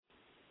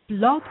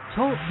Blog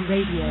Talk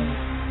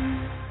Radio.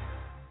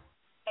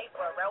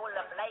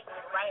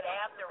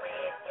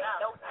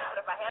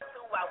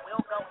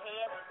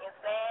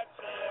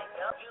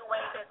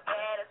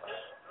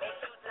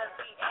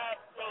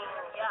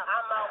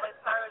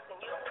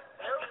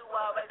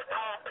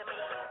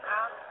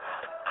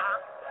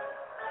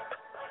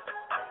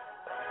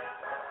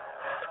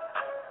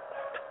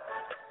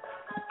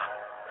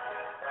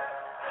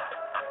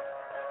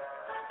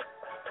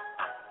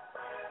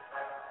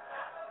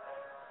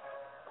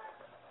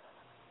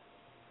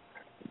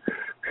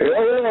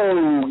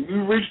 Hello,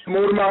 you reached the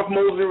Motormouth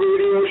Mosley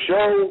Radio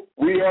Show.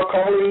 We are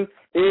calling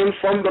in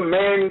from the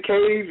Man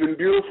Cave in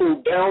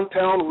beautiful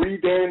downtown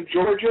Redan,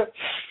 Georgia.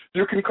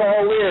 You can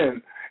call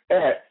in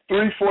at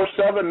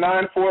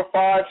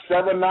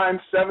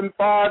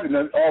 347-945-7975. And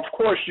then, of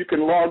course, you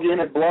can log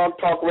in at Blog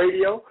Talk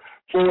Radio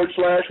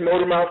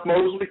 /Motormouth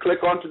Mosley.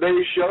 Click on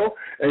today's show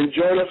and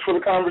join us for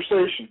the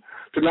conversation.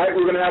 Tonight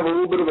we're going to have a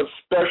little bit of a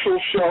special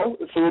show.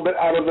 It's a little bit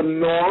out of the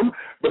norm,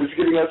 but it's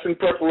getting us in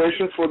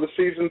preparation for the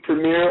season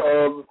premiere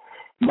of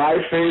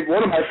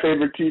one of my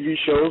favorite TV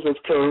shows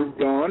that's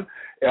currently on.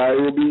 It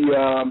will be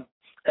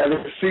having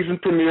a season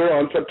premiere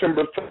on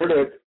September 3rd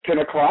at 10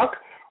 o'clock.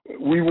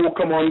 We will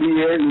come on the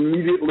air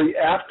immediately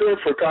after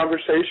for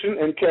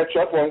conversation and catch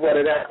up on what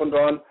had happened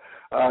on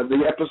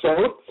the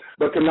episode.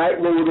 But tonight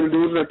what we're going to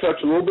do is we're going to touch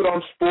a little bit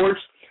on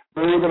sports,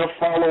 then we're going to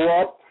follow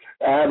up.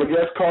 I have a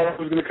guest caller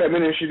who's going to come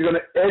in, and she's going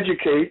to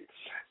educate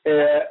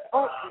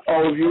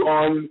all of you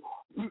on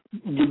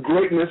the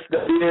greatness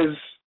that is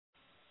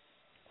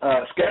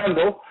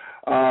Scandal,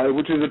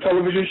 which is a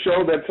television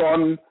show that's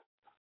on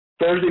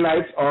Thursday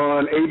nights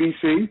on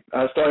ABC,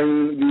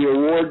 starring the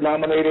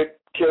award-nominated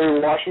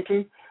Kerry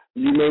Washington.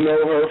 You may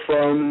know her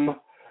from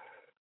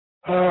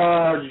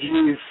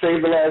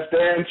Save the Last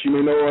Dance. You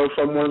may know her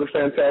from one of the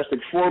Fantastic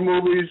Four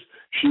movies.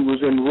 She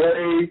was in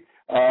Ray,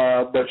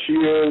 but she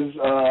is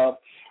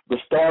the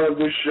star of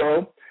this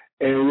show,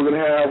 and we're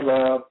going to have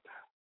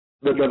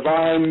the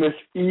divine Miss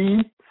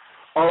E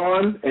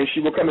on, and she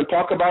will come and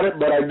talk about it,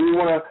 but I do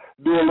want to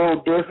do a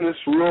little business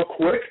real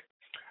quick.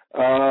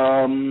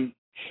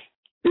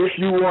 If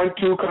you want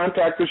to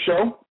contact the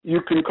show,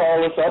 you can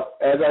call us up,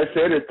 as I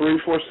said, at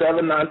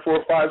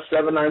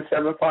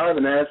 347-945-7975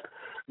 and ask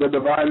the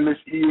divine Miss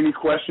E any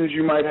questions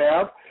you might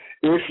have.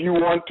 If you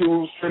want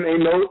to send a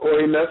note or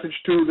a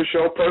message to the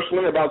show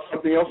personally about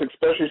something else,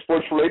 especially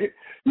sports-related,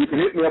 you can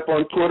hit me up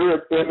on Twitter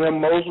at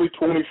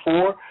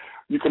mmmosley24.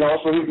 You can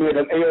also hit me at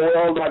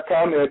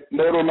AOL.com at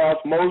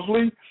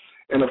MotormouthMosley.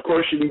 And, of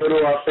course, you can go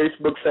to our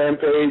Facebook fan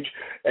page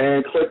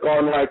and click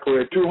on like.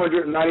 We're at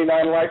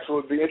 299 likes, so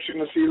it'll be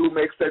interesting to see who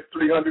makes that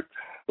 300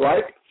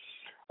 like.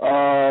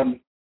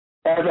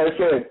 As I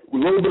said, a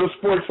little bit of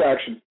sports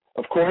action.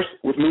 Of course,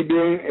 with me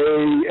being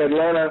an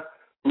Atlanta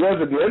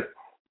resident,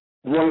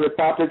 one of the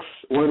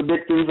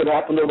big things that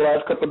happened over the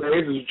last couple of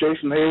days is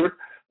Jason Hayward,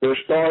 their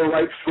star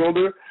right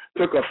fielder,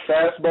 took a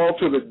fastball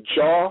to the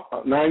jaw,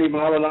 a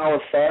 90-mile-an-hour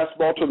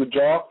fastball to the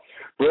jaw,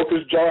 broke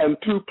his jaw in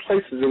two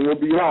places, and will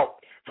be out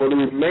for the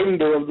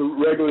remainder of the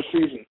regular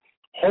season.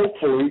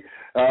 Hopefully,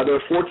 their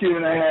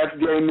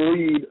 14.5-game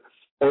lead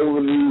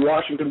over the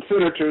Washington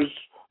Senators,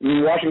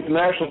 the Washington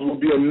Nationals, will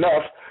be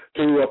enough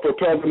to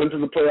propel them into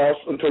the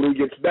playoffs until he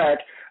gets back.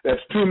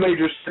 That's two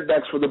major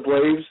setbacks for the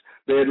Braves.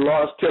 They had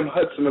lost Tim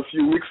Hudson a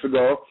few weeks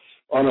ago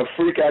on a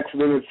freak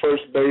accident at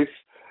first base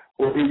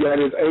where he got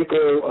his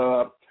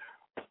ankle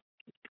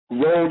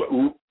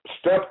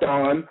stepped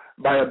on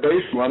by a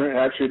base runner.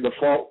 Actually, the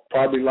fault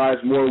probably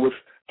lies more with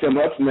Tim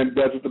Hudson than it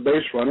does with the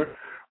base runner.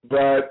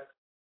 But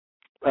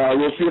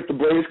we'll see if the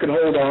Braves can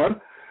hold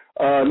on.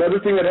 Another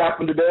thing that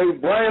happened today,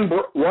 Ryan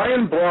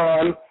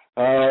Braun,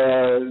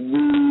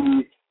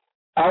 the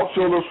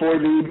outfielder for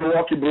the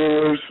Milwaukee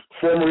Brewers,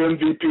 former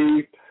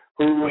MVP,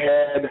 who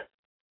had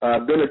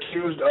been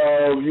accused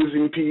of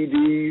using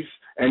PEDs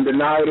and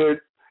denied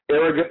it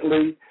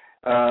arrogantly,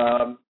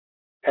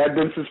 had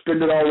been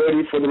suspended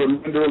already for the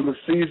remainder of the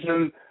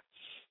season,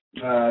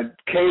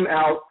 came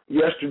out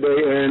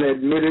yesterday and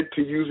admitted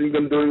to using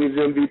them during his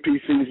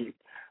MVP season.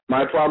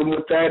 My problem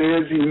with that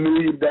is he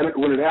knew he'd done it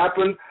when it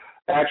happened.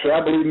 Actually,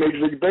 I believe Major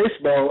League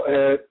Baseball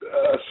had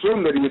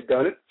assumed that he had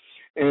done it.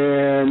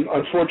 And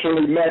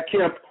unfortunately, Matt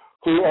Kemp,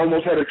 who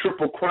almost had a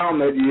triple crown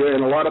that year,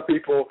 and a lot of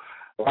people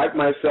like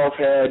myself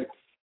had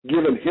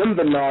given him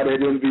the nod at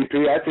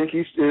MVP, I think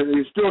he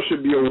still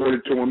should be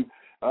awarded to him.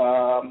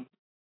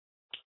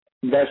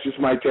 That's just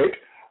my take.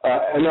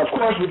 And, of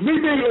course, with me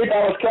being a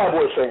Dallas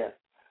Cowboys fan,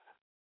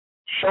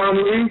 Sean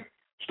Lee,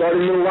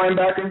 starting middle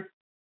linebacker,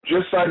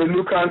 just signed a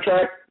new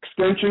contract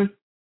extension,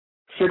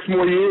 6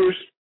 more years,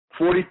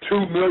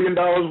 $42 million,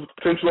 with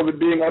potential of it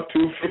being up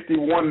to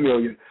 $51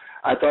 million.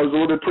 I thought it was a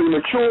little bit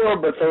premature,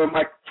 but some of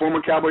my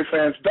former Cowboy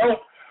fans don't.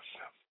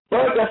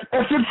 But that's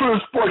it for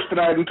the sports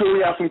tonight until we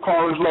have some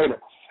callers later.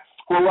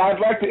 Who I'd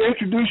like to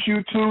introduce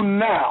you to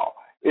now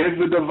is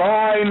the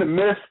divine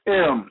Miss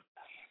M.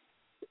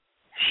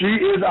 She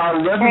is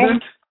our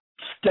resident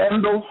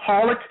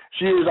scandalholic.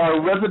 She is our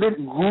resident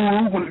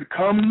guru when it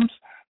comes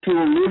to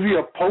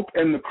Olivia Pope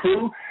and the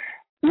crew.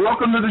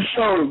 Welcome to the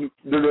show,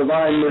 the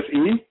Divine Miss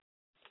E.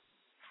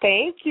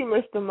 Thank you,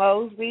 Mr.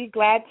 Mosley.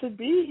 Glad to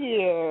be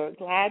here.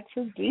 The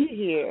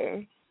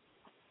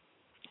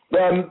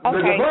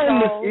Divine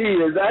Miss E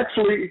is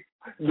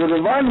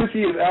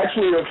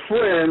actually a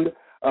friend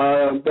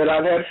that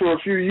I've had for a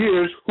few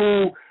years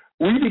who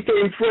we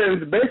became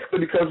friends basically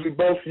because we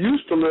both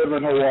used to live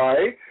in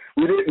Hawaii.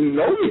 We didn't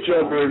know each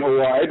other in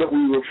Hawaii, but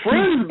we were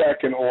friends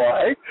back in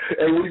Hawaii,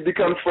 and we've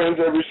become friends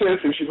ever since,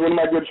 and she's one of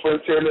my good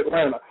friends here in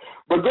Atlanta.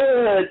 But go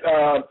ahead,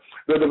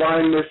 the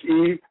Divine Miss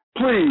E,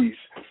 please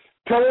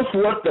tell us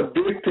what the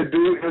big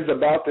to-do is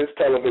about this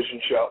television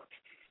show.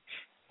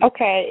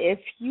 Okay, if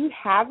you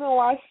haven't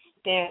watched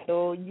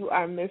Scandal, you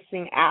are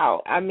missing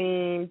out. I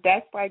mean,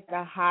 that's like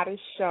the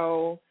hottest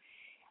show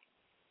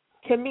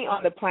to me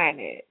on the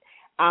planet.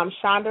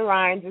 Shonda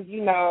Rhimes, as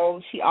you know,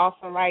 she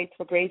also writes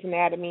for Grey's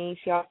Anatomy.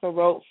 She also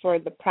wrote for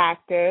The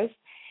Practice,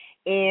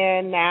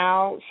 and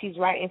now she's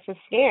writing for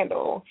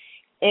Scandal.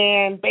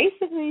 And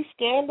basically,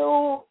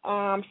 Scandal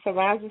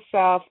surrounds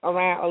itself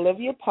around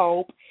Olivia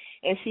Pope,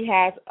 and she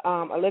has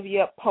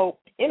Olivia Pope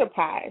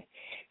Enterprise.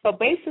 So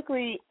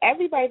basically,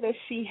 everybody that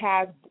she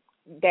has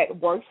that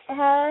works for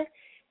her,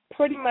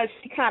 pretty much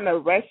she kind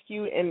of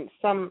rescued in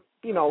some,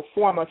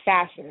 form or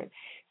fashion.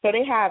 So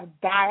they have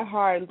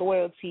diehard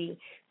loyalty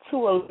to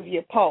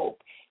Olivia Pope,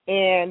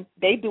 and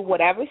they do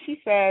whatever she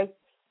says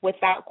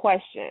without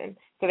question.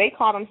 So they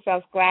call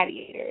themselves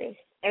gladiators.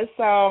 And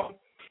so,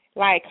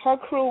 like, her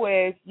crew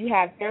is, you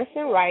have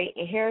Harrison Wright,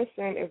 and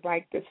Harrison is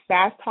like this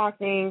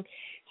fast-talking,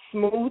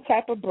 smooth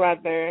type of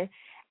brother,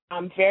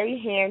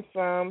 very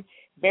handsome,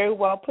 very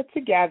well put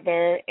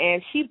together,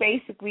 and she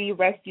basically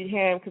rescued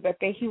him because I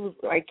think he was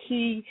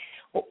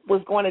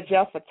going to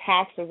jail for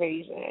tax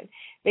evasion.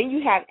 Then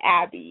you have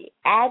Abby.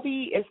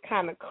 Abby is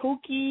kind of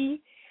kooky.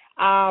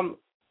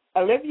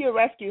 Olivia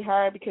rescued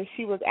her because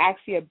she was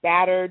actually a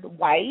battered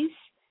wife,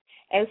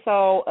 and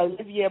so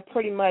Olivia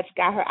pretty much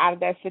got her out of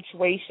that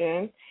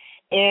situation.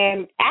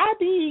 And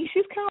Abby,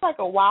 she's kind of like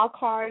a wild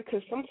card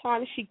because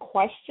sometimes she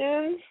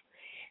questions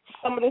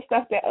some of the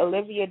stuff that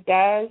Olivia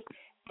does,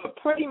 but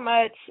pretty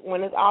much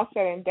when it's all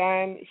said and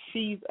done,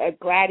 she's a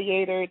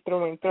gladiator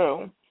through and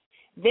through.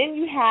 Then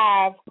you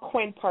have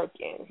Quinn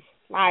Perkins.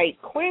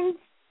 Like, Quinn's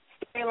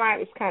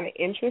storyline is kind of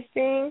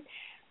interesting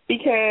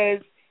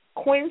because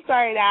Quinn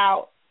started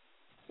out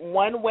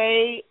one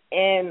way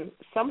and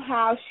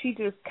somehow she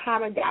just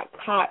kind of got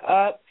caught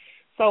up.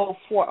 So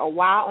for a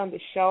while on the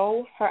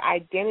show, her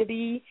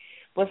identity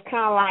was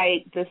kind of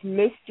like this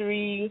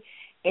mystery,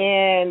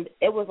 and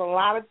it was a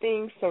lot of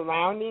things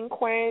surrounding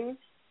Quinn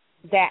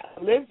that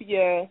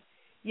Olivia,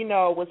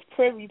 was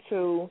privy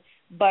to,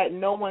 but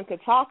no one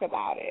could talk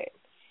about it.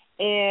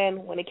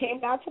 And when it came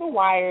down to the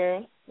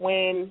wire,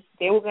 when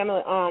they were going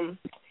to,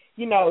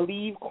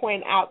 leave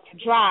Quinn out to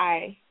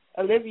dry,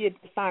 Olivia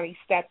finally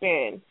stepped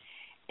in.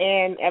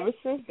 And ever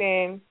since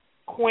then,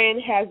 Quinn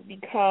has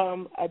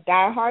become a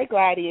diehard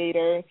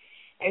gladiator,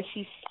 and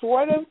she's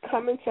sort of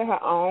coming to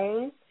her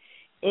own.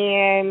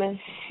 And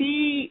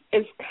she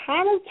is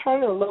kind of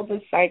turning a little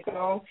bit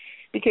psycho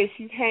because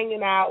she's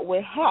hanging out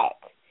with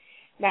Huck.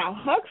 Now,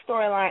 Huck's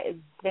storyline is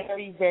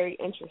very, very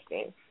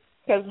interesting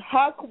because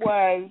Huck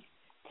was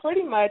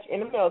pretty much in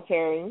the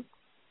military.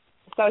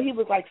 So he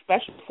was like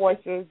special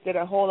forces, did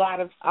a whole lot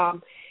of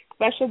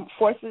special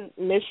forces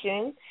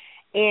mission.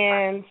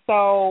 And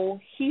so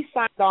he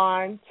signed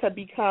on to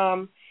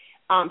become,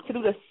 to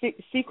do the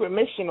secret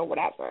mission or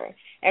whatever.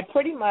 And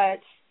pretty much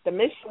the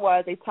mission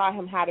was they taught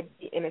him how to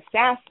be an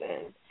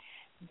assassin.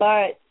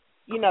 But,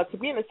 to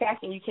be an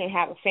assassin, you can't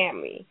have a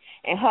family.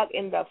 And Huck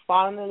ended up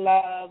falling in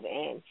love,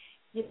 and,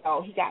 he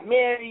got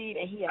married,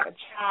 and he had a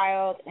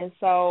child. And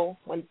so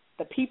when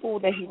the people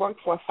that he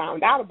worked for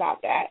found out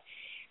about that,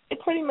 it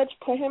pretty much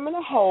put him in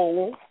a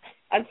hole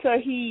until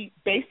he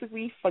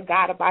basically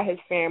forgot about his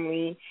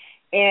family,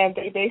 and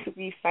they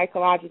basically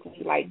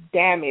psychologically,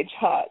 damaged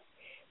Huck.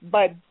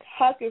 But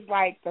Huck is,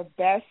 the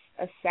best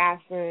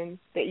assassin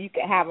that you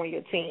could have on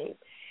your team.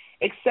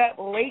 Except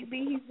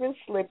lately he's been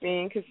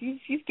slipping because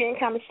he's getting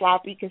kind of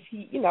sloppy because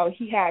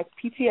he has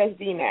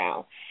PTSD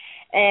now.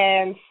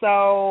 And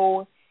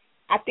so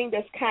I think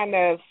that's kind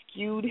of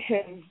skewed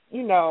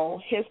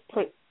his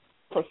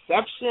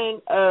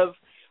perception of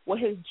what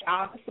his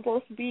job is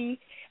supposed to be.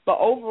 But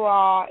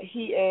overall,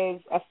 he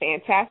is a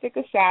fantastic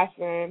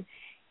assassin,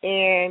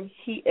 and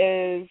he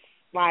is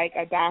like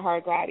a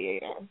diehard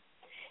gladiator.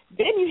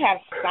 Then you have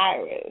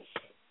Cyrus.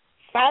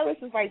 Cyrus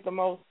is like the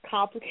most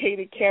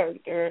complicated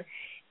character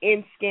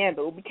in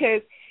Scandal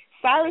because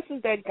Cyrus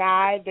is that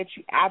guy that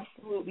you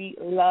absolutely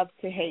love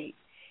to hate.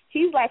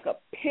 He's like a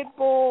pit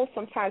bull.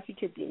 Sometimes he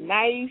could be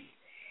nice.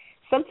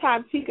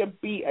 Sometimes he could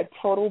be a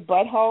total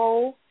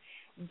butthole.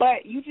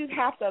 But you just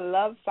have to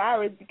love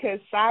Cyrus because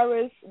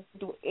Cyrus will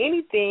do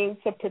anything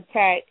to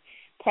protect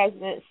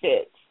President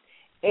Fitz.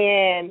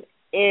 And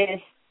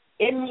if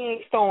it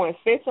means throwing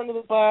Fitz under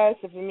the bus,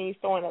 if it means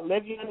throwing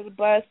Olivia under the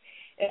bus,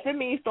 if it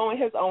means throwing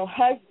his own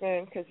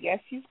husband, because, yes,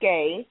 he's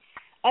gay,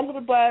 under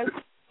the bus,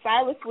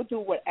 Cyrus will do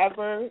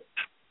whatever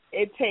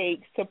it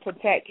takes to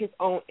protect his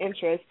own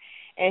interests.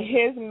 and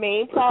his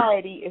main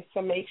priority is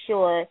to make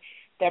sure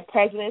that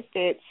President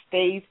Fitz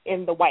stays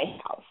in the White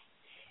House.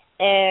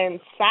 And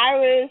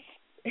Cyrus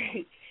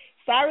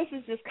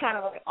is just kind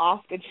of like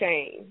off the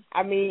chain.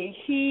 I mean,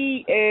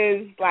 he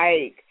is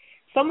like,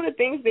 some of the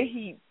things that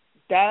he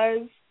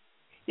does,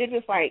 you're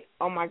just like,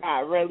 oh my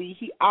God, really?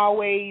 He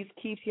always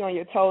keeps you on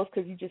your toes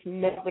because you just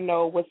never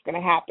know what's going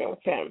to happen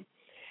with him.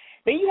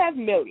 Then you have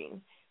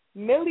Millie.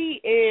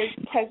 Millie is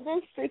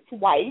President Fitz's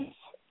wife,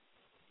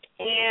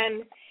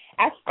 and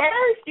at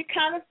first you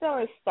kind of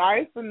feeling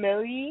sorry for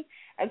Millie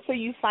until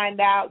you find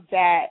out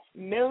that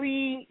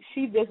Millie,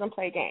 she doesn't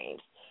play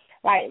games.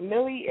 Like,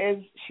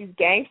 she's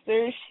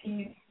gangster,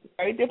 she's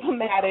very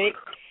diplomatic,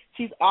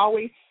 she's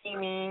always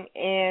scheming,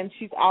 and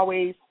she's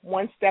always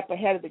one step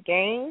ahead of the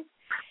game.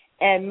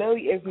 And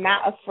Millie is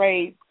not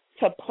afraid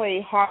to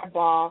play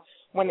hardball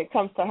when it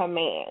comes to her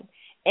man.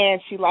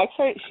 And she likes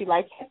her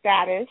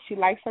status, she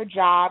likes her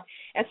job,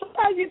 and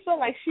sometimes you feel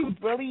like she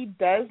really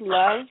does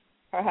love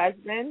her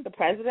husband, the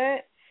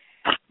president,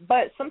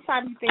 but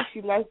sometimes you think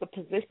she loves the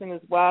position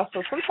as well.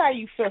 So sometimes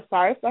you feel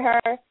sorry for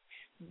her,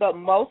 but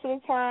most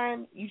of the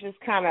time you just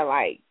kind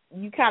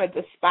of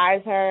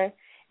despise her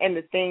and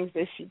the things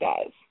that she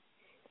does.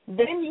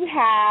 Then you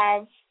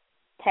have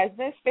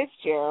President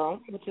Fitzgerald,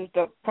 which is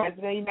the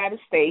President of the United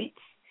States,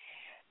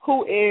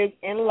 who is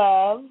in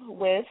love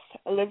with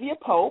Olivia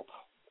Pope.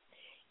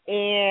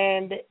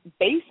 And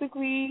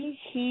basically,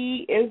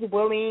 he is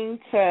willing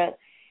to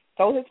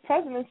throw his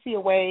presidency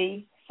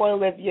away for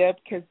Olivia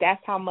because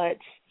that's how much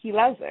he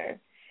loves her.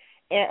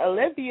 And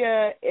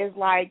Olivia is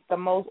like the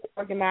most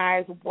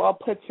organized, well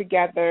put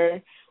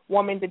together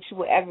woman that you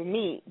will ever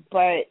meet.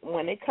 But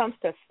when it comes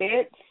to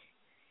Fitz,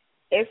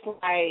 it's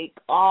like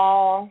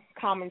all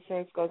common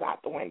sense goes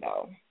out the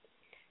window.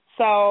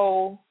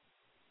 So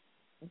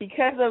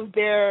because of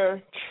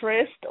their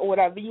tryst or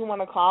whatever you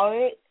want to call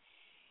it,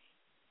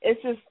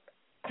 it's just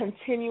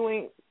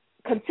continuous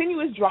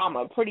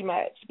drama pretty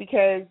much,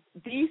 because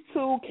these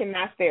two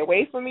cannot stay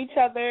away from each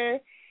other,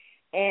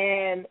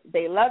 and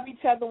they love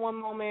each other one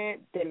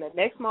moment, then the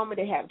next moment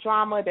they have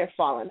drama, they're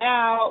falling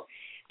out,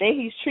 then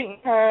he's treating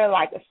her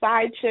like a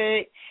side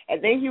chick,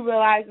 and then he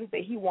realizes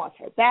that he wants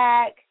her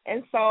back.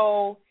 And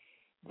so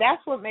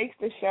that's what makes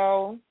the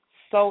show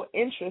so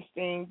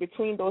interesting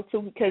between those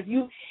two, because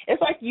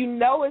it's like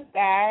it's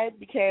bad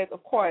because,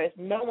 of course,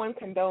 no one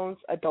condones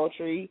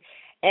adultery.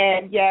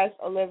 And, yes,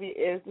 Olivia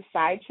is the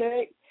side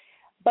chick,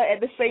 but at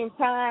the same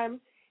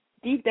time,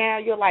 deep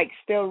down, you're, like,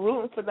 still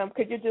rooting for them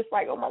because you're just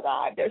like, oh, my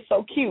God, they're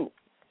so cute.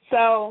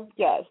 So,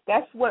 yes,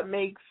 that's what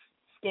makes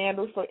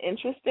Scandal so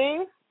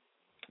interesting.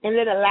 And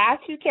then the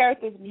last two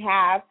characters we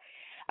have,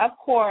 of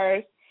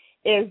course,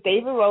 is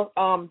David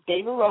Rosen,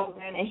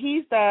 and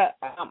he's the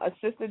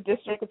assistant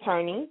district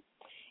attorney.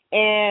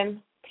 And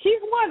he's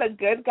one of the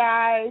good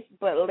guys,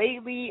 but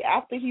lately,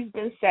 after he's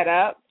been set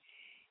up,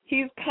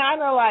 he's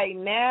kind of like,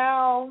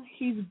 now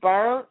he's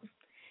burnt,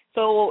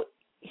 so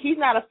he's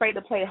not afraid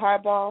to play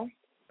hardball.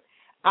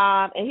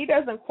 And he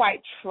doesn't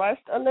quite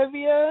trust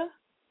Olivia,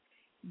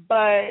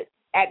 but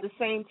at the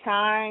same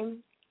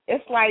time,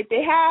 it's like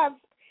they're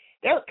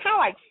kind of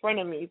like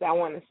frenemies, I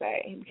want to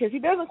say, because he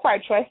doesn't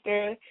quite trust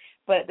her,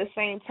 but at the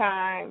same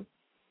time,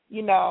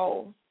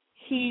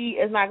 he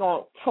is not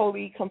going to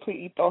totally,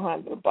 completely throw her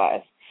under the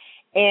bus.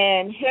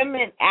 And him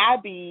and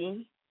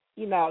Abby,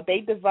 they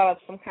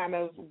developed some kind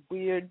of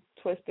weird,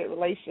 twisted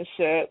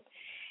relationship.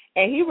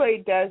 And he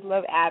really does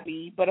love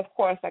Abby. But, of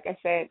course, like I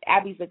said,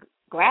 Abby's a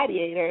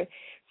gladiator.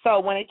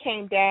 So when it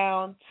came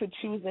down to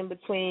choosing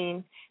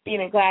between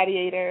being a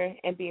gladiator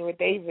and being with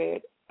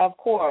David, of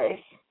course,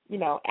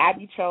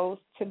 Abby chose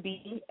to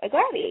be a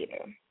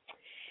gladiator.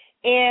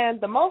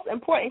 And the most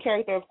important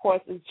character, of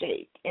course, is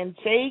Jake. And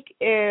Jake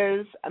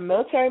is a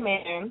military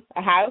man,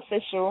 a high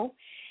official.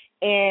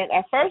 And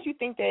at first you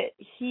think that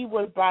he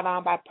was brought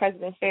on by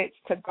President Fitz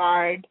to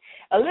guard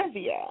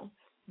Olivia.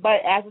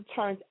 But as it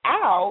turns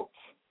out,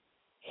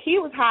 he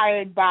was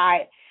hired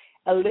by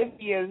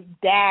Olivia's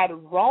dad,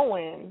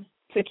 Rowan,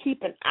 to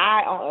keep an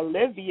eye on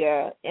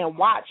Olivia and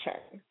watch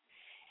her.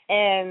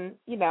 And,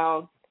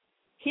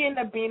 he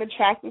ended up being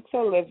attracted to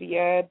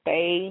Olivia.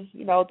 They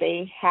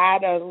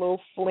had a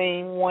little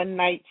fling, one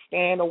night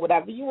stand, or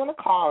whatever you want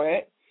to call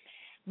it.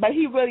 But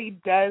he really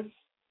does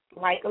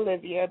like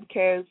Olivia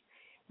because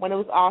when it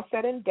was all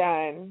said and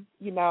done,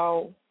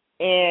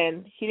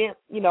 and he didn't,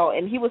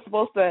 and he was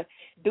supposed to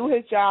do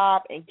his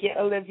job and get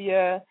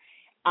Olivia,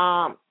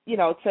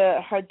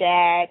 to her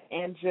dad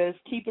and just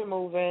keep it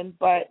moving,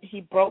 but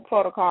he broke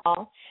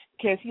protocol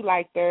because he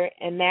liked her,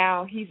 and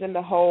now he's in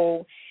the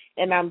hole,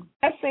 and I'm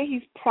guessing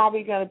he's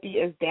probably going to be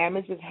as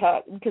damaged as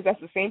Huck, because that's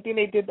the same thing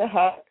they did to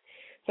Huck,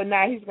 so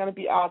now he's going to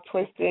be all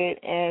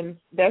twisted, and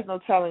there's no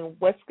telling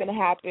what's going to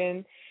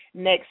happen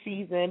next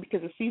season,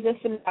 because the season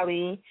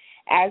finale,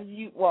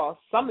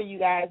 some of you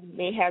guys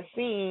may have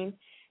seen,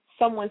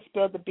 someone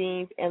spilled the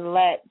beans and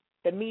let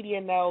the media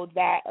know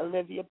that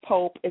Olivia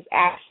Pope is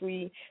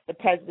actually the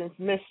president's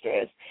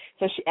mistress.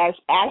 So as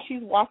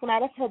she's walking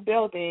out of her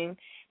building,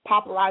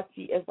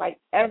 paparazzi is like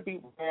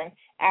everywhere,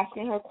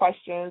 asking her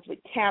questions with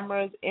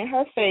cameras in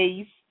her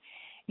face,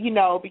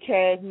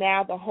 because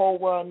now the whole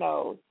world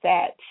knows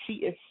that she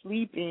is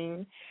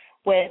sleeping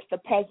with the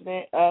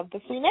president of the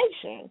Free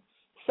Nation.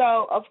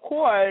 So, of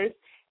course,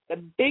 the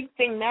big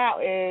thing now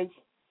is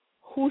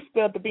who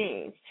spilled the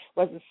beans.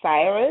 Was it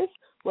Cyrus?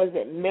 Was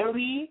it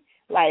Millie?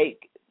 Like,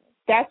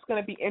 that's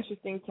going to be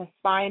interesting to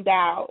find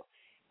out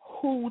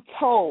who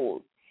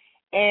told.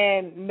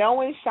 And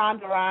knowing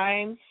Shonda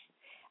Rhimes,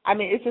 I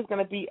mean, it's just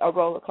going to be a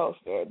roller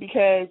coaster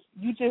because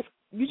you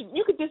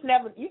could just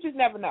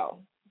never know.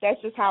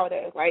 That's just how it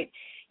is. Like,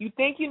 you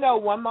think you know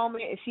one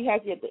moment and she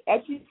has you at the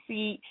edge of your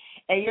seat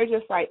and you're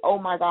just like, oh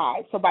my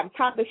God. So by the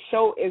time the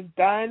show is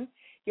done,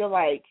 you're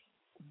like,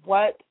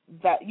 what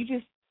the, you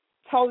just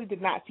totally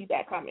did not see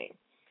that coming.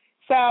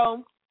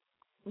 So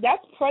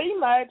that's pretty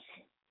much,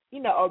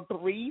 a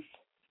brief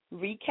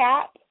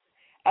recap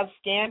of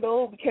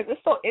Scandal because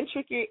it's so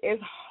intricate.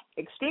 It's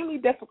extremely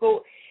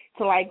difficult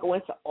to like go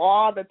into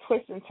all the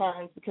twists and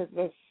turns because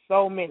there's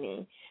so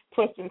many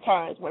twists and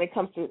turns when it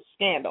comes to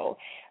Scandal.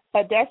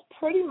 But that's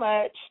pretty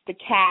much the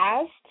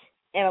cast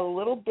and a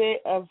little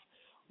bit of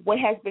what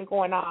has been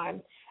going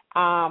on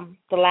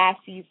the last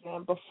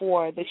season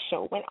before the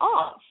show went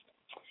off.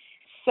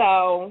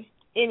 So,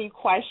 any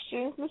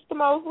questions, Mr.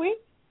 Mosley?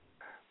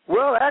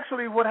 Well,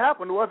 actually, what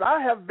happened was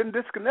I have been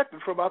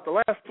disconnected for about the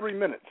last 3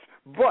 minutes,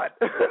 but...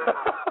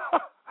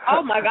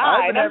 Oh, my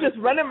God, I'm just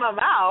running my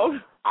mouth.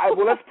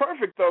 Well, that's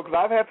perfect, though, because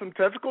I've had some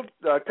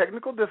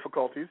technical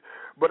difficulties,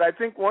 but I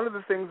think one of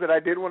the things that I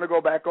did want to go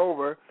back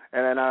over,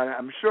 and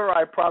I'm sure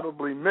I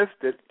probably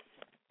missed it,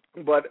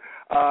 but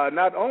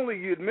not only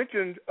you had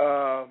mentioned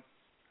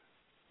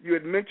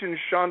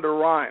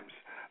Shonda Rhimes.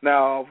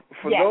 Now,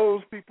 for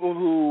those people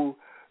who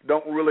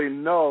don't really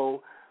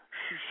know,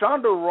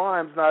 Shonda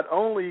Rhimes not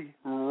only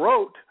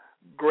wrote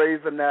Grey's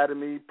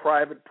Anatomy,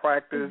 Private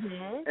Practice,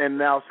 and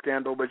now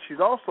Scandal, but she's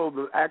also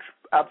the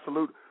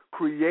absolute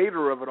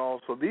creator of it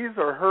all. So these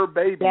are her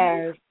babies.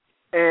 Yes.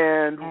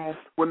 And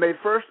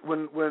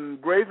when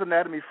Grey's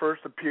Anatomy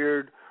first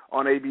appeared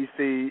on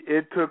ABC,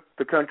 it took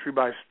the country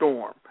by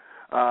storm.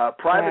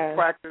 Private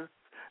Practice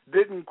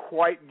didn't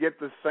quite get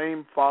the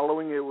same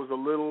following. It was a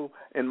little,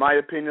 in my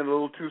opinion, a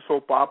little too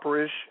soap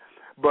opera-ish.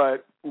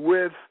 But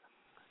with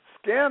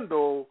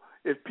Scandal,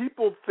 if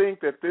people think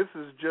that this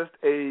is just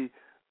a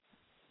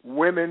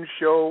women's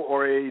show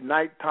or a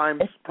nighttime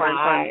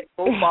primetime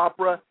soap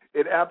opera,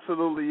 it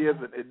absolutely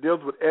isn't. It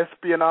deals with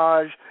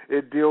espionage.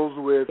 It deals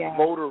with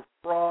voter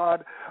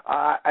fraud.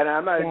 And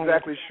I'm not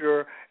exactly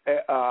sure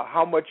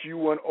how much you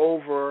went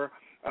over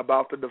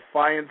about the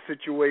Defiance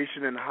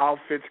situation and how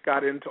Fitz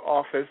got into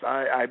office.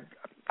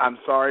 I'm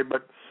sorry,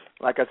 but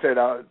like I said,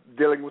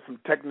 dealing with some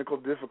technical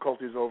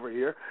difficulties over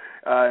here,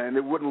 and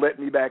it wouldn't let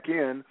me back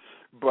in.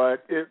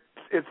 But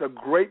it's a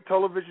great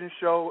television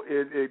show.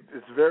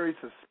 It's very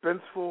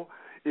suspenseful.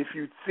 If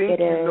you think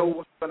you know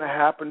what's going to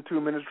happen 2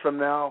 minutes from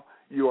now,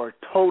 you are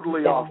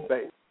totally off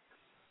base.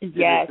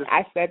 Yes,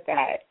 I said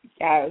that.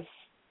 Yes.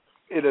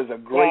 It is a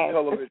great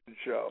television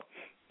show.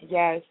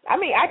 Yes. I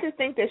mean, I just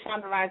think that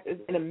Shonda Rhimes is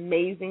an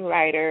amazing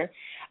writer.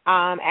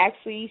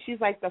 Actually, she's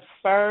like the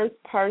first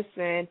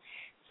person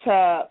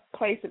to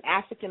place an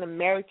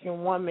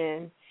African-American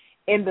woman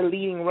in the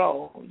leading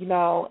role.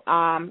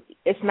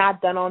 It's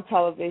not done on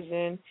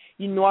television.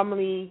 You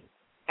normally,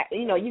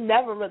 you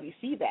never really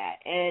see that.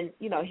 And,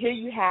 here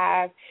you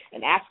have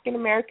an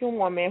African-American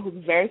woman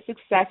who's very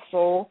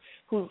successful,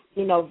 who's,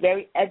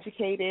 very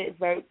educated,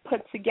 very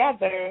put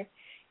together.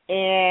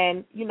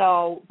 And,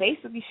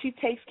 basically she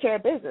takes care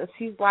of business.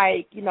 She's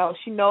like,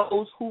 she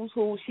knows who's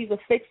who. She's a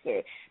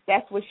fixer.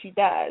 That's what she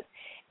does.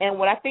 And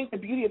what I think the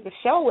beauty of the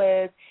show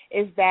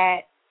is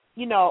that,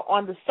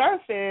 on the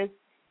surface,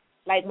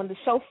 like when the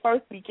show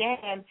first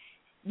began,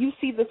 you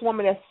see this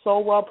woman that's so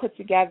well put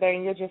together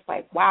and you're just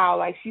like, wow,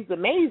 like she's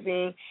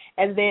amazing.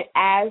 And then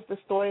as the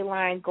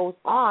storyline goes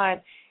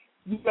on,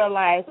 you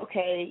realize,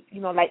 okay,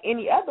 like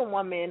any other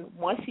woman,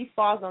 once she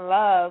falls in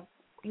love,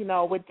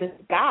 with this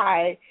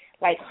guy,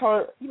 like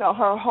her,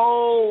 her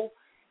whole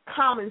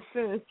common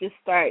sense just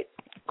starts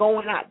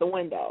going out the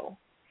window.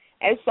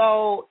 And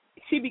so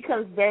she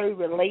becomes very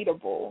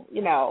relatable,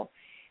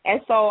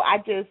 And so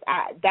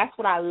that's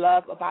what I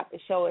love about the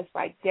show. It's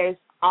like there's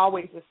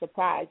always a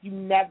surprise. You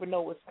never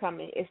know what's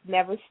coming. It's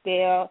never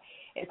stale.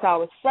 It's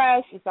always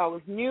fresh. It's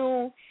always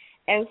new.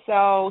 And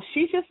so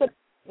she's just a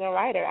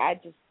writer.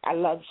 I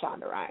love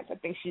Shonda Rhimes. I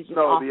think she's just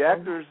awesome. The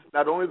actors,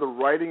 not only the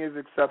writing is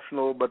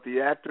exceptional, but the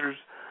actors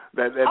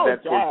that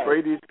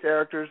portray these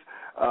characters,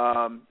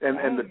 and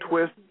the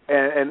twist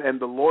and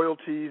the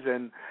loyalties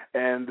and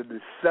the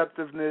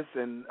deceptiveness,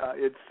 and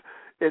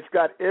it's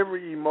got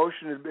every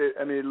emotion.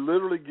 I mean, it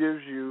literally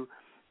gives you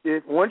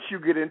it once you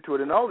get into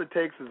it, and all it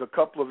takes is a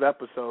couple of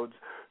episodes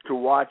to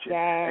watch it,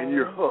 and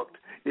you're hooked.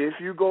 If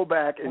you go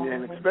back,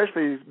 and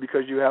especially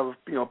because you have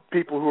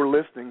people who are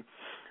listening,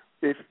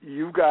 if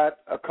you've got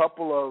a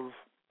couple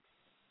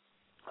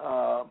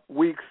of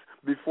weeks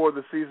before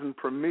the season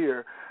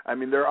premiere. I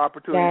mean, there are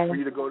opportunities for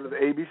you to go to the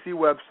ABC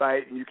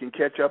website and you can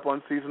catch up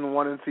on season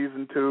 1 and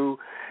season 2,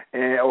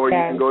 or you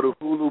can go to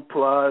Hulu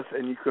Plus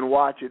and you can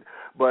watch it.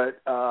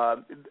 But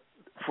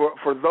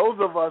for those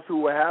of us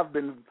who have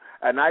been,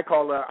 and I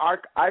call us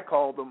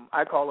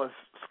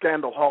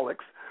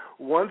scandalholics.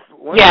 Once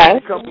you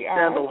become a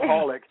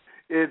scandalholic,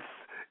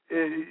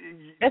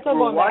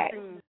 we're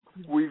watching.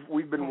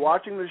 We've been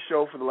watching the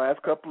show for the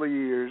last couple of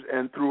years,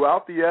 and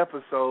throughout the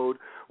episode,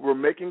 we're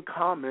making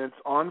comments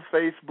on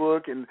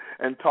Facebook and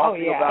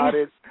talking about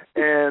it.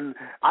 And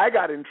I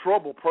got in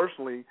trouble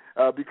personally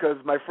because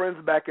my friends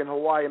back in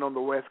Hawaii and on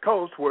the West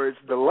Coast, where it's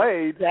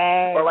delayed,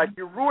 are like,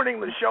 "You're ruining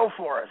the show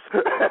for us."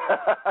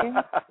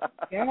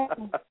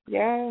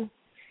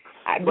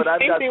 But I've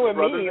got some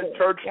brothers in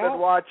church that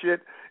watch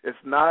it. It's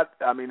not.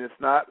 I mean, it's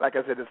not, like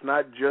I said, it's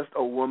not just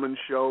a woman's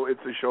show.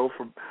 It's a show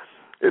for.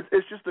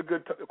 It's just a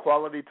good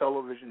quality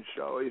television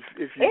show. If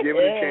you give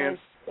it a chance,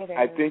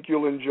 I think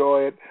you'll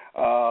enjoy it.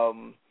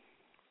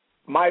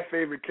 My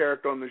favorite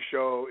character on the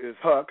show is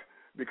Huck,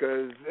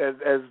 because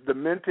as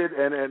demented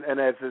and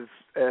as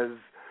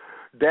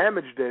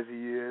damaged as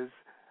he is,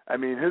 I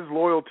mean, his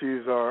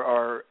loyalties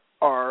are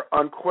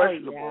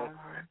unquestionable.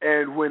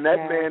 And when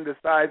that man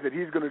decides that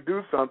he's going to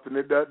do something,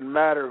 it doesn't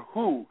matter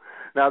who.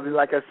 Now,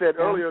 like I said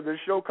earlier, this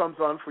show comes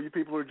on, for you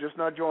people who are just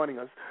not joining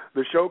us,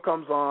 the show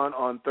comes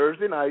on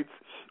Thursday nights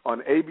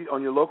on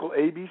your local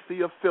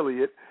ABC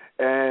affiliate,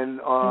 and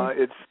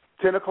it's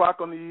 10 o'clock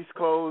on the East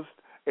Coast,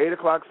 8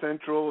 o'clock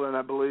Central, and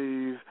I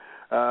believe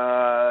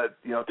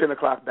 10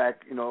 o'clock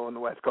back, on the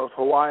West Coast.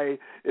 Hawaii,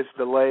 it's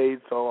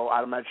delayed, so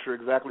I'm not sure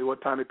exactly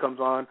what time it comes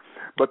on.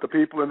 But the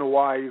people in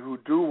Hawaii who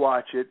do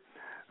watch it,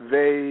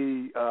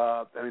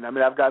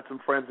 I've got some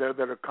friends there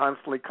that are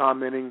constantly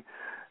commenting.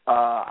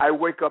 I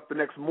wake up the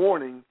next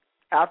morning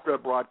after a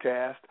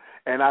broadcast,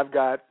 and I've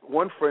got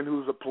one friend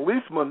who's a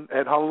policeman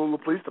at Honolulu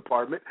Police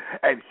Department,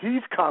 and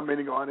he's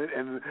commenting on it.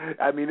 And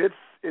I mean,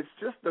 it's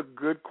just a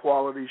good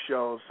quality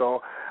show.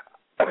 So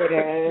it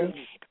is.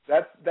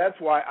 That's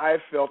why I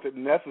felt it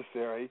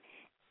necessary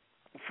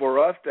for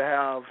us to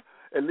have,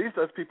 at least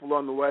us people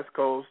on the West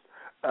Coast,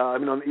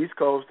 on the East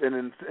Coast and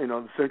in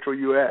the Central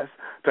U.S.,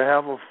 to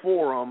have a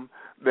forum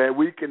that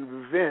we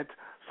can vent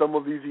some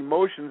of these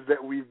emotions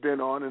that we've been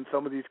on and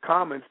some of these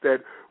comments that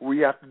we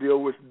have to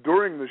deal with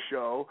during the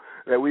show,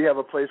 that we have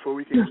a place where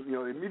we can,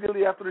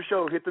 immediately after the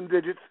show, hit them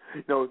digits,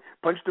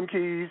 punch them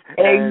keys,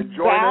 and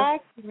join us.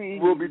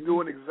 We'll be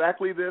doing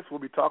exactly this. We'll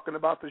be talking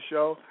about the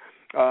show.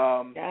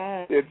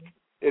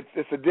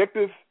 It's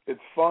addictive.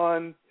 It's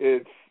fun.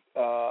 It's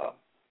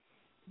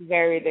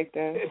very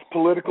addictive. It's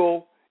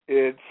political.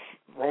 It's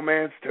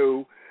romance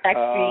too.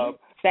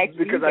 Sexy,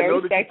 because I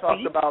know that you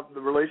talked about the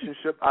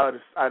relationship.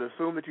 I'd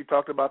assume that you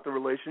talked about the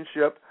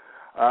relationship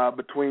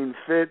between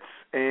Fitz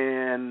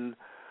and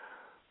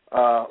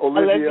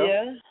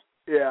Olivia.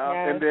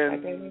 Yeah, and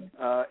then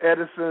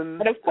Edison.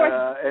 But of course,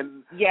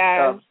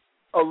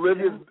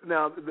 Olivia's.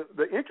 Now,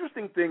 the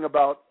interesting thing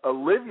about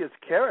Olivia's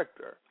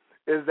character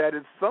is that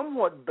it's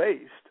somewhat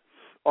based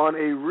on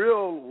a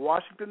real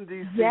Washington,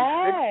 D.C.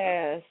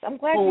 Yes, I'm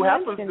glad you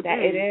mentioned that.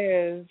 It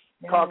is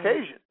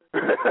Caucasian.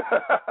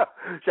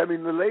 I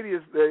mean, the lady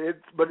is,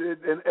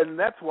 and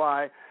that's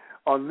why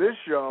on this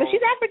show. But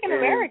she's African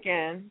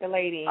American, the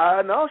lady.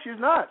 No, she's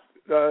not.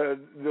 The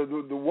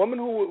woman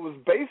who it was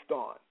based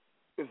on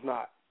is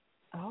not.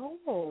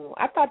 Oh,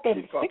 I thought that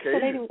the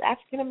lady was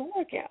African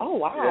American. Oh,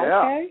 wow.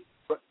 Yeah.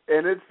 Okay.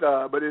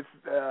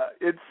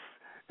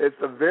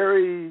 It's a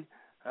very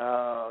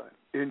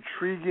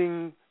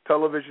intriguing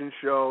television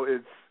show.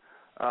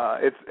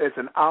 It's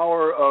an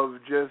hour of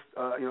just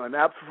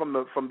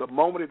from the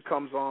moment it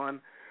comes on,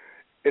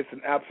 it's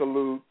an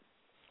absolute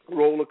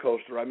roller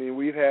coaster. I mean,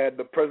 we've had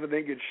the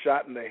president get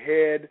shot in the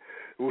head.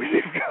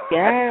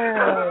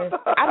 Yes.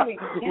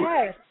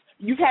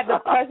 You've had the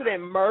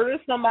president murder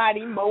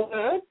somebody,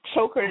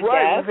 choke her to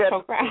death,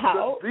 choke her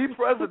out. The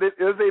president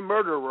is a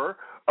murderer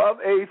of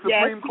a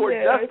Supreme Court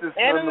justice,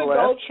 and an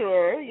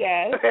adulterer,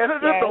 yes. And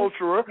an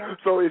adulterer. Yes.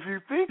 So if you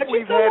think but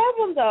we've you had,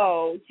 love him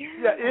though.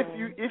 Yeah,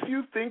 if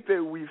you think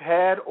that we've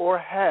had or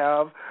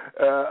have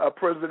a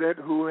president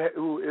who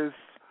is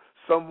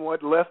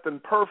somewhat less than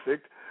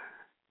perfect,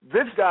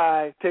 this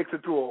guy takes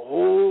it to a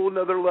whole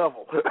nother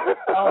level.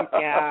 Oh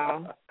yeah.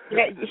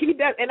 Yeah, he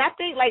does, and I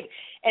think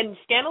and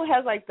Scandal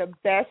has the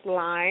best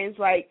lines.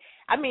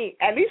 I mean,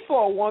 at least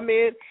for a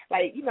woman,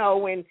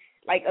 when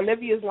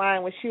Olivia's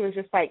line when she was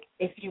just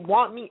if you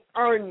want me,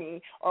 earn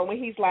me, or when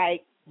he's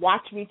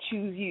watch me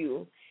choose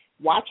you,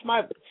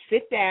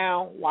 sit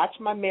down, watch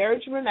my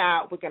marriage run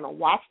out. We're gonna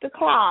watch the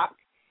clock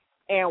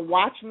and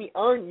watch me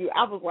earn you.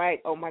 I was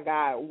like, oh my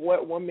God,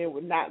 what woman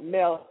would not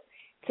melt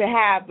to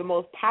have the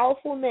most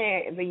powerful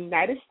man in the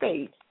United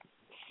States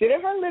sit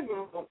in her living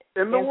room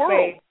in the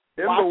world.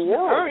 The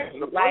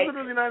President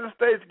of the United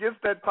States gets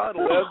that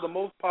title as the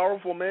most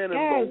powerful man in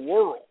the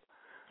world.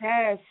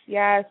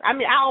 Yes. I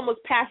mean, I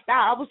almost passed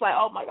out. I was like,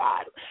 oh, my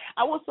God.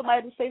 I want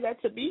somebody to say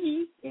that to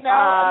me. You know,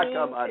 I mean,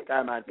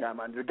 Come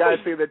on. The guys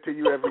say that to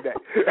you every day.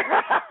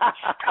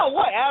 Oh,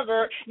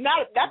 whatever.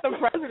 Not the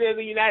president of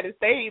the United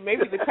States.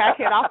 Maybe the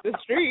crackhead off the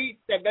street.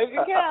 That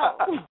doesn't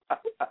count.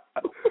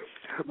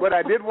 But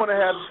I did want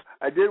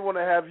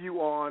to have you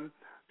on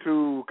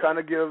to kind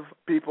of give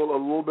people a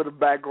little bit of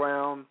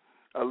background,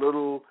 a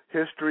little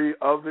history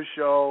of the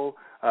show,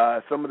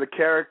 some of the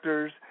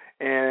characters,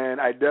 and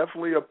I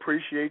definitely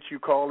appreciate you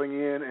calling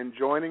in and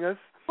joining us.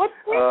 Well,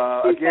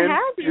 thank you for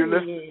having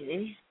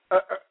me.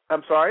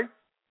 I'm sorry?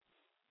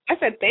 I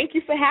said thank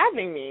you for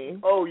having me.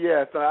 Oh,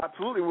 yes,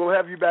 absolutely. We'll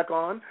have you back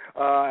on,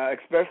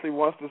 especially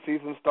once the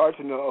season starts.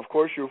 And, of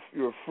course,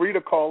 you're free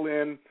to call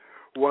in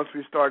once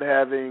we start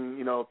having,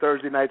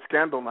 Thursday night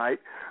Scandal night.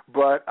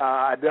 But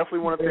I definitely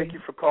want to thank you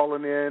for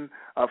calling in.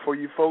 For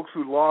you folks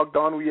who logged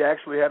on, we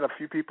actually had a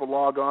few people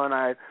log on.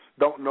 I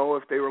don't know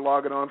if they were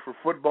logging on for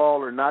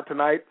football or not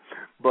tonight,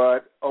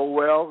 but oh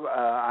well.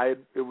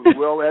 It was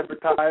well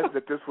advertised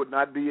that this would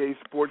not be a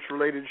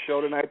sports-related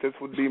show tonight. This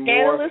would be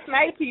more Scandalous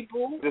night,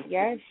 people.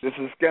 Yes. This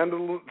is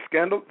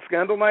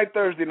Scandal night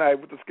Thursday night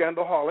with the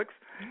Scandalholics,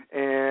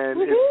 and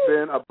Woo-hoo. It's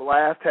been a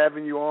blast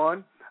having you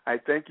on. I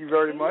thank you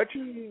very much.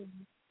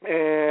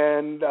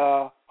 And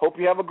hope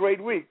you have a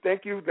great week.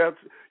 Thank you.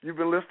 You've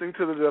been listening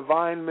to the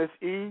Divine Miss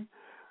E,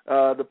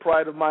 the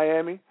Pride of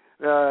Miami,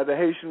 the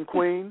Haitian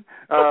Queen.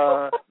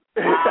 But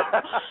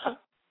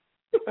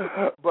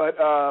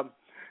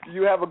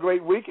you have a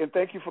great week, and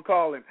thank you for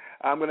calling.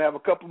 I'm going to have a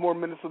couple more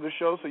minutes of the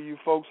show, so you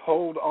folks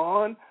hold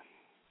on.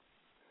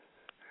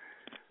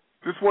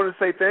 Just want to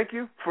say thank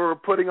you for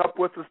putting up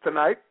with us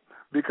tonight,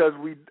 because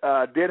we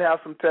did have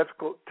some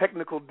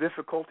technical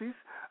difficulties.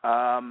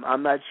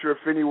 I'm not sure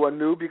if anyone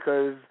knew,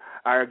 because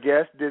our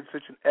guest did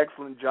such an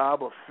excellent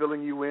job of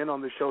filling you in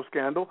on the show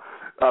Scandal.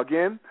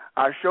 Again,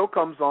 our show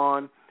comes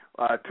on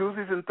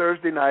Tuesdays and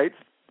Thursday nights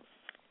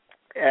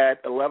at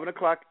 11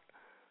 o'clock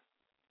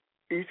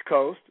East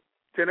Coast,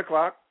 10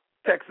 o'clock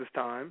Texas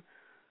time,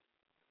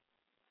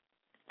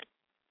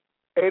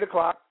 8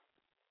 o'clock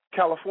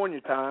California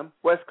time,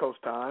 West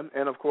Coast time,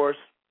 and, of course,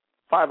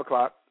 5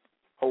 o'clock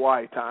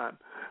Hawaii time.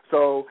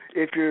 So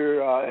if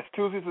you're it's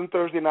Tuesdays and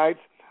Thursday nights.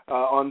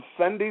 On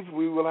Sundays,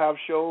 we will have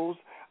shows.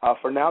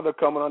 For now, they're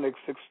coming on at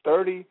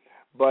 6:30,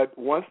 but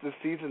once the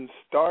season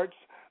starts,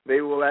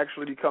 they will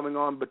actually be coming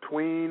on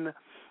between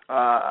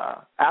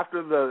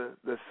after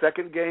the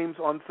second games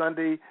on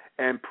Sunday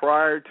and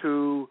prior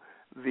to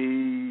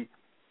the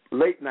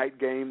late night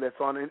game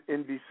that's on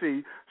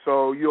NBC.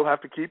 So you'll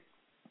have to keep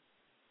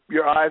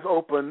your eyes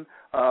open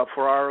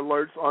for our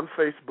alerts on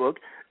Facebook.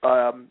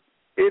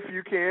 If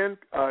you can,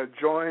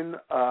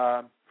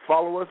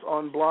 follow us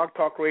on Blog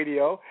Talk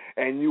Radio,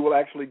 and you will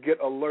actually get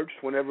alerts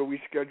whenever we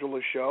schedule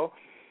a show.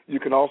 You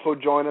can also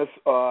join us,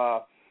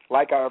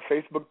 like our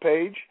Facebook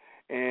page,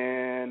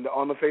 and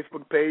on the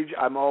Facebook page,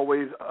 I'm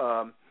always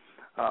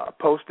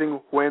posting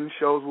when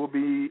shows will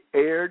be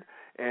aired,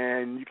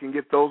 and you can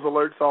get those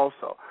alerts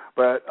also.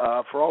 But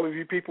for all of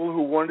you people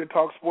who wanted to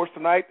talk sports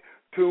tonight,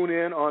 tune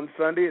in on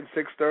Sunday at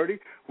 6:30.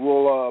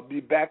 We'll be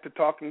back to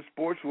talking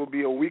sports. We'll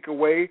be a week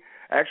away,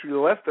 actually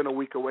less than a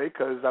week away,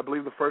 because I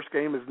believe the first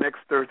game is next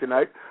Thursday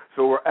night.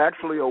 So we're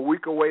actually a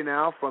week away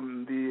now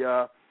from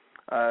the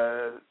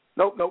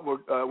we're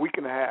a week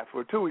and a half.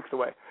 We're 2 weeks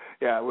away.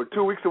 Yeah, we're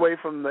 2 weeks away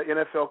from the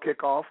NFL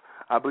kickoff.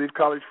 I believe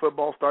college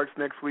football starts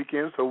next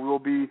weekend, so we'll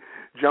be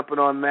jumping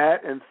on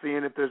that and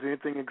seeing if there's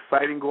anything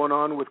exciting going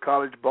on with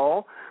college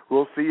ball.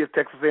 We'll see if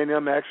Texas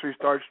A&M actually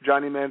starts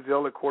Johnny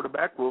Manziel at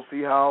quarterback. We'll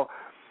see how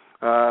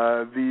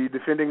the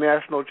defending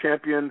national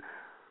champion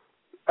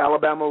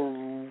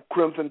Alabama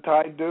Crimson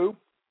Tide do.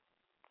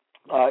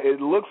 It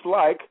looks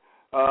like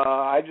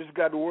I just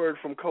got word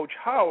from Coach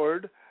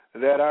Howard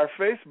that our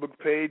Facebook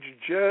page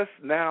just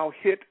now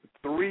hit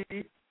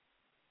 300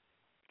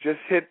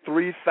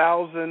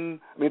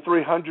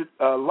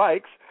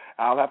 likes.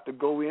 I'll have to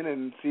go in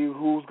and see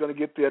who's going to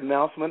get the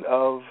announcement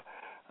of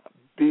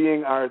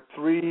being our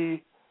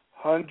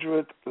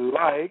 300th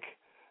like.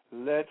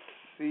 Let's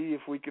see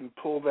if we can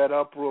pull that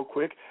up real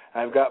quick.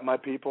 I've got my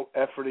people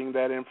efforting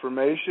that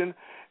information.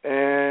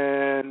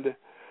 And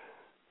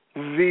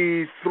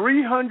the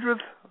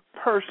 300th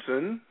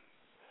person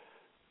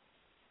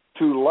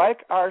to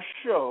like our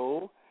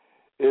show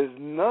is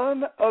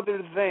none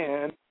other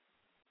than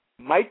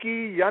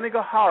Mikey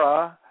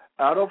Yanagihara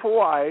out of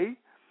Hawaii.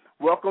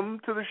 Welcome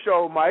to the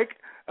show, Mike.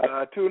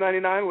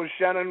 299 was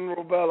Shannon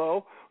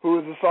Robello, who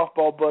is a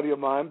softball buddy of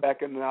mine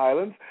back in the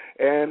islands.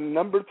 And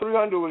number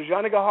 300 was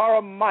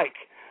Yanagihara Mike.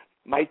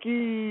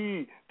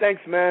 Mikey,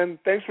 thanks, man.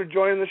 Thanks for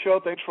joining the show.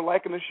 Thanks for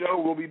liking the show.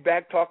 We'll be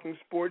back talking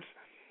sports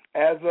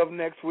as of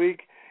next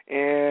week.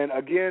 And,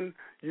 again,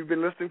 you've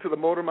been listening to the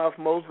Motormouth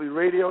Mosley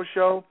radio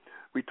show.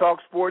 We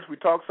talk sports. We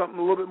talk something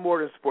a little bit more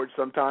than sports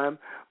sometime.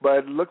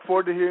 But look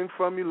forward to hearing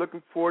from you.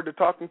 Looking forward to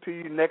talking to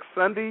you next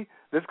Sunday,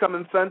 this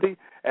coming Sunday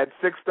at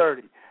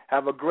 6:30.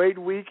 Have a great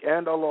week,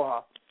 and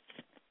aloha.